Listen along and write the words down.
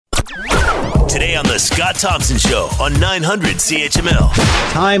Today on The Scott Thompson Show on 900 CHML.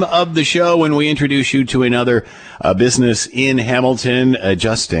 Time of the show when we introduce you to another business in Hamilton,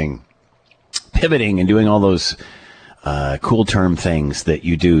 adjusting, pivoting, and doing all those cool term things that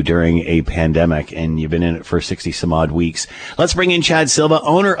you do during a pandemic, and you've been in it for 60 some odd weeks. Let's bring in Chad Silva,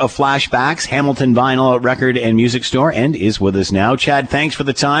 owner of Flashbacks, Hamilton Vinyl Record and Music Store, and is with us now. Chad, thanks for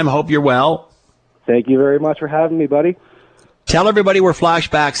the time. Hope you're well. Thank you very much for having me, buddy. Tell everybody where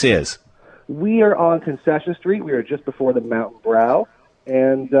Flashbacks is. We are on Concession Street. We are just before the Mountain Brow.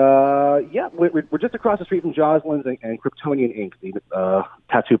 And, we're just across the street from Joslin's and Kryptonian Ink, the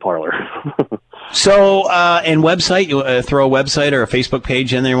tattoo parlor. So, and website, you throw a website or a Facebook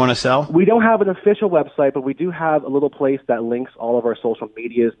page in there you want to sell? We don't have an official website, but we do have a little place that links all of our social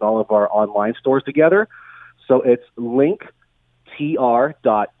medias and all of our online stores together. So it's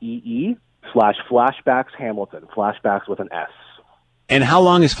linktr.ee/Flashbacks Hamilton, Flashbacks with an S. And how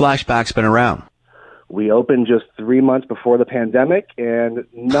long has Flashbacks been around? We opened just 3 months before the pandemic, and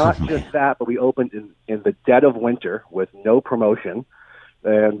not just that, but we opened in the dead of winter with no promotion.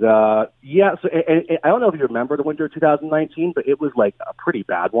 And, I don't know if you remember the winter of 2019, but it was like a pretty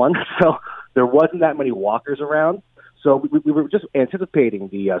bad one. So there wasn't that many walkers around. So we were just anticipating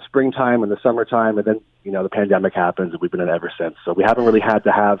the springtime and the summertime, and then, the pandemic happens, and we've been in it ever since. So we haven't really had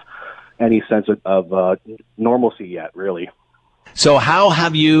to have any sense of normalcy yet, really. So how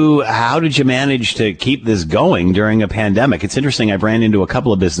did you manage to keep this going during a pandemic? It's interesting. I've ran into a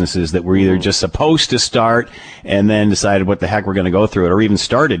couple of businesses that were either just supposed to start and then decided what the heck we're going to go through it, or even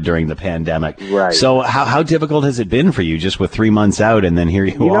started during the pandemic. Right. So how difficult has it been for you just with 3 months out and then here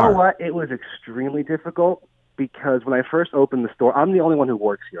you are? You know what? It was extremely difficult because when I first opened the store, I'm the only one who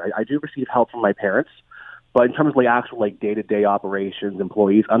works here. I do receive help from my parents. But in terms of actual day-to-day operations,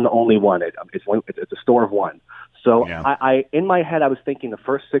 employees, I'm the only one. It's a store of one. So yeah. I in my head, I was thinking the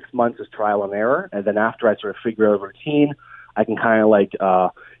first 6 months is trial and error, and then after I sort of figure out a routine, I can kind of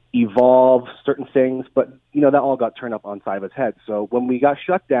evolve certain things. But that all got turned up on side of its head. So when we got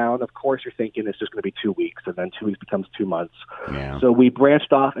shut down, of course you're thinking it's just going to be 2 weeks, and then 2 weeks becomes 2 months. Yeah. So we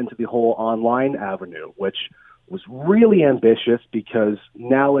branched off into the whole online avenue, which was really ambitious because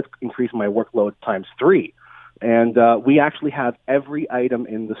now it's increased my workload times 3. And we actually have every item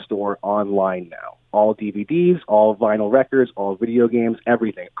in the store online now. All DVDs, all vinyl records, all video games,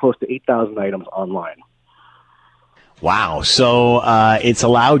 everything. Close to 8,000 items online. Wow. So it's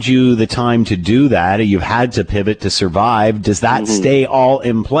allowed you the time to do that. You've had to pivot to survive. Does that stay all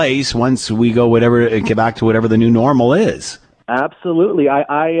in place once we get back to whatever the new normal is? Absolutely.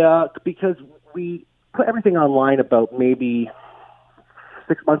 Because we put everything online about maybe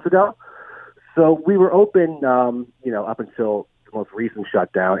 6 months ago. So we were open, up until the most recent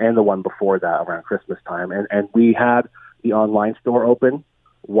shutdown and the one before that around Christmas time. And we had the online store open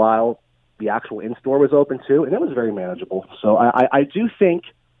while the actual in-store was open too. And it was very manageable. So I do think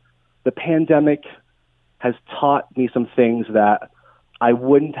the pandemic has taught me some things that I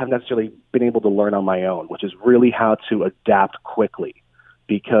wouldn't have necessarily been able to learn on my own, which is really how to adapt quickly.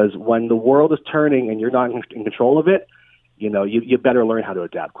 Because when the world is turning and you're not in control of it, you better learn how to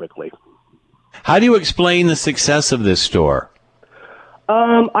adapt quickly. How do you explain the success of this store?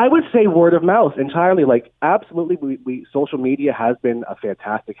 I would say word of mouth entirely. Absolutely, we social media has been a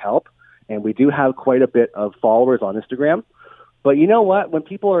fantastic help, and we do have quite a bit of followers on Instagram. But you know what? When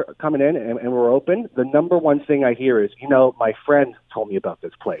people are coming in and we're open, the number one thing I hear is, my friend told me about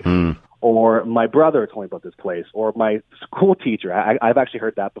this place, or my brother told me about this place, or my school teacher. I've actually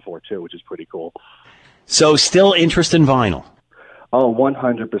heard that before too, which is pretty cool. So still interest in vinyl? Oh,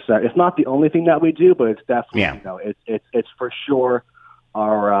 100%. It's not the only thing that we do, but it's definitely, it's for sure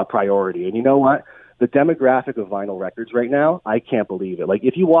our priority. And you know what? The demographic of vinyl records right now, I can't believe it.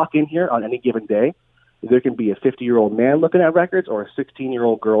 If you walk in here on any given day, there can be a 50-year-old man looking at records or a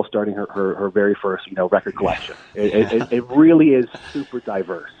 16-year-old girl starting her very first, record collection. It really is super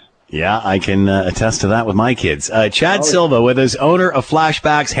diverse. Yeah, I can attest to that with my kids. Chad Silva with us, owner of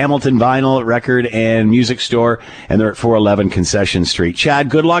Flashbacks, Hamilton Vinyl Record and Music Store, and they're at 411 Concession Street. Chad,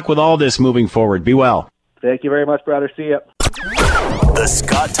 good luck with all this moving forward. Be well. Thank you very much, brother. See ya. The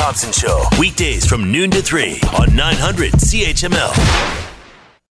Scott Thompson Show, weekdays from noon to 3 on 900 CHML.